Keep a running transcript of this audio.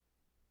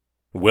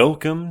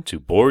Welcome to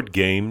Board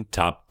Game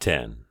Top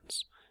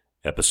Tens,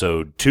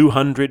 episode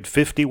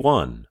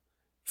 251,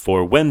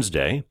 for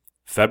Wednesday,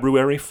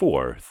 February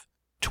 4th,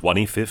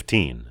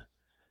 2015.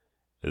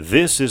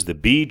 This is the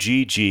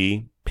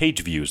BGG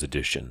Page Views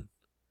edition.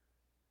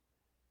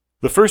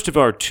 The first of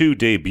our two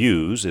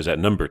debuts is at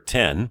number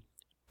 10,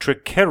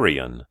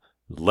 Trickerion,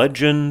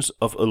 Legends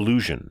of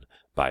Illusion,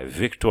 by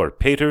Victor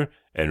Peter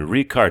and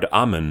Richard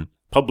Amann,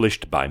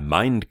 published by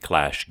Mind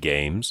Clash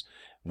Games,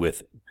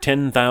 with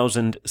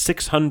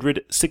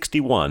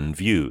 10,661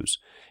 views.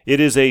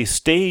 It is a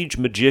stage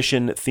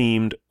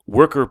magician-themed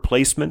worker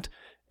placement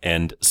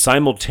and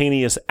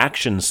simultaneous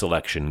action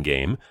selection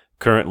game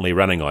currently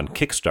running on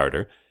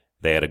Kickstarter.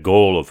 They had a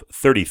goal of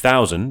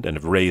 30,000 and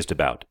have raised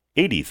about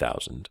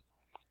 80,000.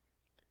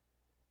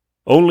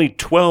 Only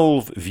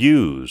 12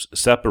 views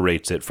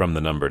separates it from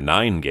the number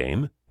 9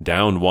 game,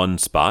 down one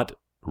spot,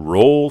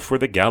 Roll for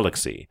the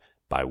Galaxy,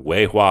 by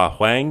Weihua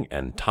Huang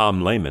and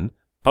Tom Lehman,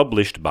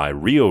 published by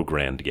Rio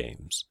Grande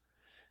Games.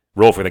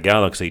 Roll for the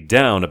Galaxy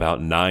down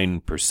about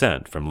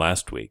 9% from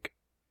last week.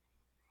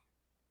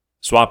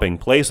 Swapping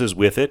places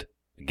with it,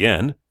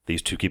 again,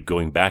 these two keep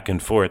going back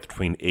and forth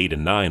between 8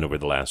 and 9 over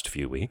the last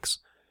few weeks.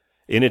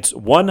 In its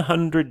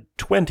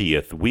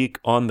 120th week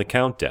on the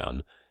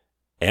countdown,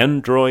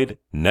 Android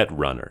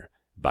Netrunner,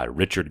 by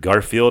Richard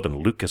Garfield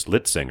and Lucas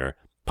Litzinger,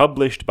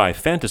 published by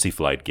Fantasy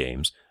Flight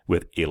Games,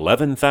 with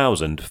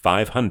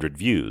 11,500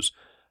 views,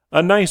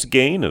 a nice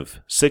gain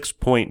of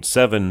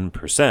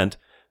 6.7%,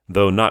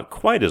 though not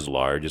quite as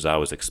large as I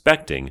was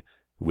expecting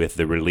with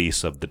the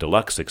release of the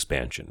deluxe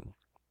expansion.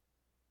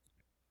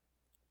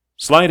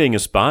 Sliding a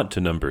spot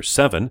to number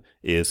 7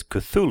 is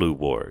Cthulhu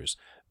Wars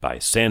by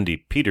Sandy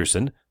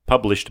Peterson,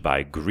 published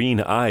by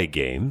Green Eye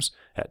Games,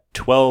 at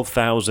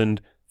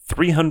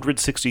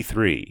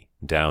 12,363,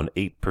 down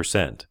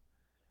 8%.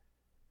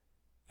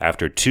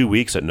 After 2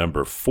 weeks at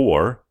number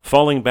 4,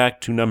 falling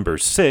back to number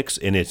 6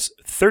 in its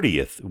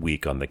 30th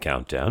week on the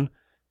countdown,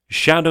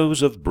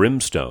 Shadows of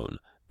Brimstone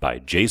by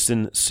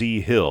Jason C.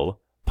 Hill,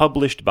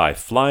 published by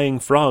Flying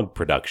Frog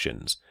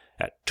Productions,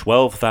 at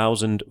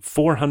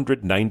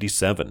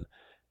 12,497,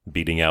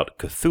 beating out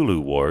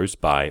Cthulhu Wars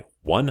by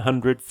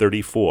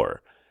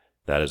 134.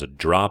 That is a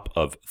drop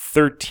of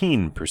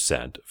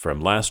 13% from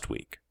last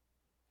week.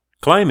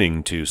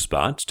 Climbing 2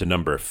 spots to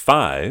number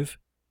 5,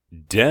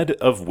 Dead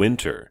of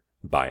Winter,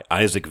 by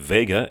Isaac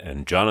Vega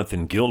and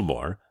Jonathan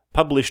Gilmore,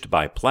 published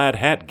by Plaid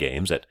Hat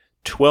Games, at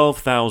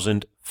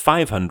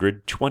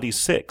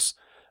 12,526,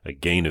 a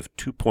gain of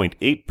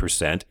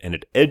 2.8%, and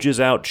it edges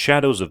out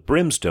Shadows of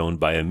Brimstone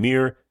by a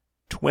mere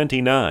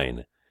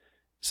 29,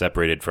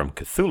 separated from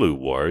Cthulhu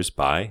Wars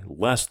by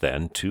less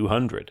than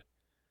 200.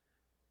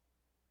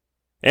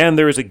 And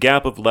there is a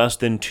gap of less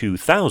than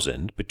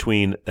 2,000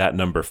 between that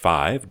number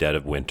 5, Dead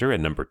of Winter,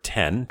 and number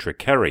 10,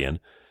 Trickerion.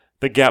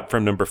 The gap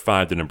from number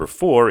 5 to number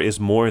 4 is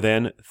more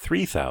than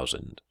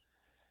 3,000.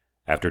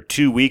 After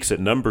 2 weeks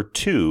at number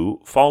 2,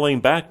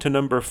 falling back to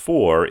number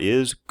 4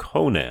 is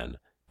Conan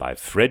by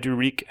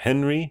Frederic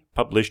Henry,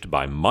 published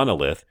by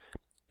Monolith,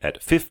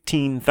 at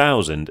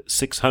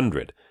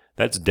 15,600.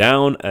 That's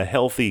down a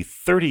healthy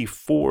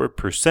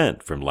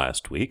 34% from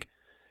last week.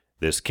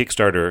 This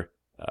Kickstarter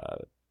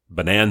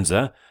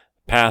bonanza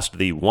passed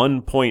the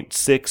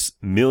 $1.6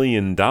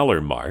 million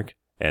mark,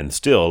 and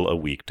still a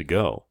week to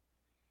go.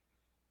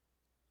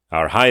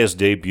 Our highest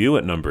debut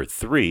at number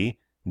 3,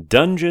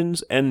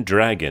 Dungeons &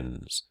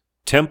 Dragons,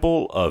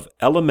 Temple of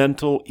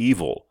Elemental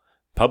Evil,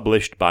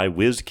 published by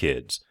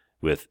WizKids,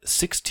 with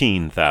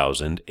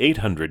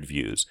 16,800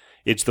 views.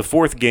 It's the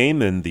 4th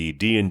game in the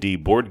D&D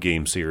board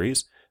game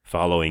series,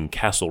 following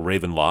Castle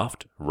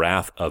Ravenloft,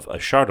 Wrath of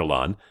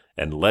Ashardalon,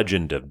 and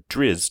Legend of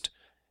Drizzt.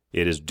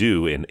 It is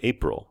due in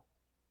April.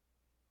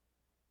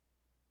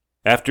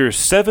 After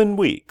 7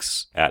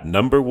 weeks at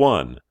number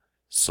 1,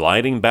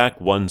 sliding back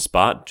 1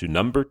 spot to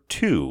number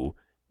 2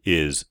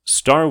 is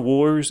Star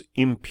Wars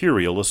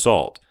Imperial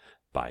Assault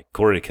by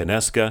Corey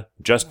Konieczka,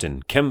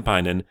 Justin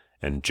Kempinen,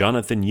 and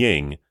Jonathan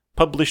Ying,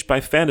 published by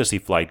Fantasy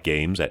Flight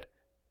Games, at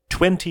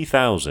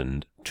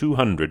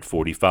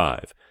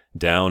 20,245,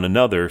 down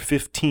another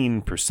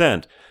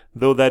 15%,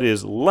 though that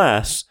is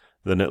less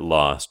than it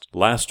lost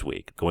last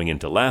week. Going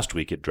into last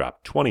week, it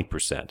dropped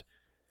 20%.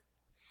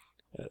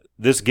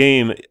 This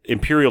game,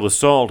 Imperial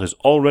Assault, is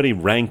already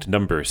ranked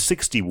number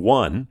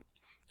 61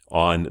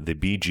 on the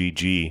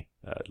BGG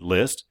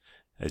list.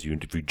 If you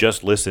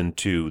just listened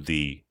to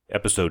the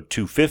episode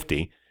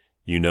 250,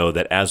 you know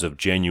that as of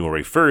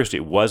January 1st,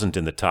 it wasn't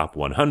in the top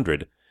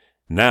 100.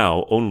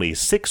 Now, only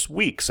 6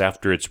 weeks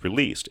after it's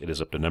released, it is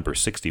up to number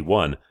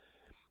 61.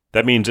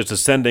 That means it's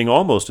ascending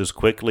almost as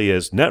quickly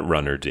as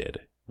Netrunner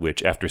did,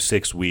 which after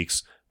 6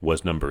 weeks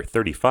was number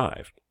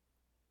 35.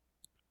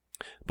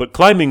 But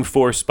climbing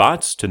 4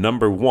 spots to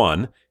number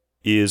 1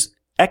 is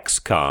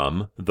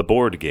XCOM, the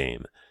board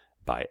game,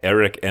 by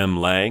Eric M.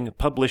 Lang,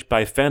 published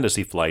by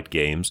Fantasy Flight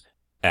Games,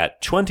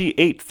 at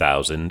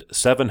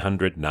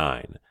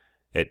 28,709.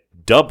 It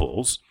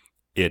doubles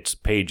its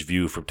page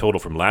view from total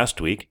from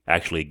last week,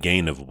 actually a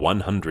gain of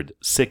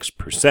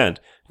 106%,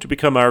 to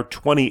become our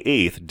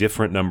 28th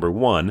different number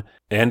one,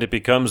 and it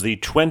becomes the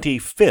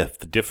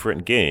 25th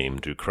different game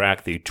to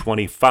crack the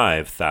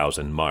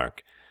 25,000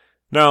 mark.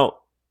 Now,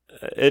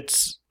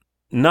 it's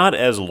not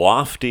as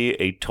lofty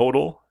a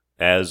total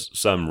as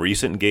some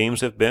recent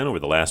games have been over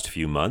the last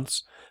few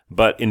months,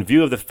 but in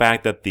view of the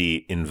fact that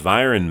the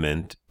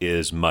environment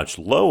is much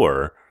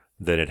lower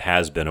than it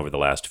has been over the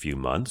last few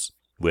months,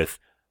 with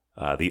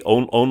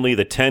only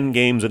the 10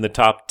 games in the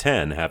top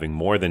 10 having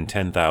more than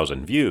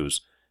 10,000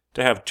 views,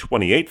 to have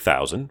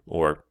 28,000,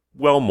 or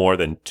well more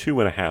than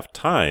 2.5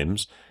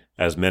 times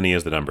as many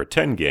as the number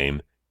 10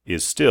 game,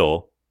 is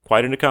still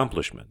quite an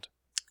accomplishment.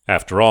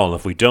 After all,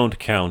 if we don't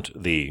count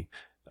the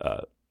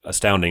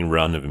astounding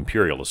run of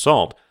Imperial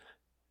Assault,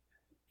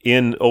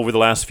 over the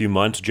last few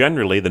months,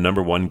 generally the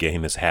number one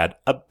game has had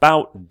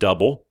about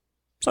double,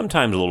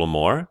 sometimes a little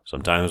more,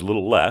 sometimes a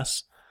little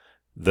less,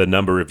 the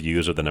number of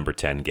views of the number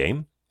 10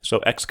 game. So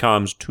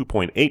XCOM's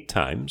 2.8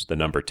 times the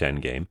number 10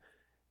 game,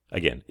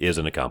 again, is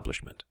an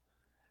accomplishment.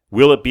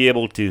 Will it be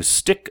able to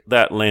stick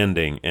that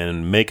landing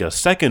and make a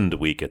second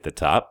week at the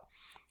top?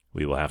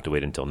 We will have to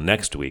wait until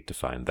next week to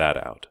find that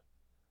out.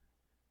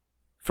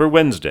 For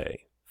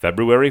Wednesday,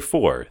 February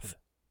 4th,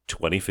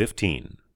 2015.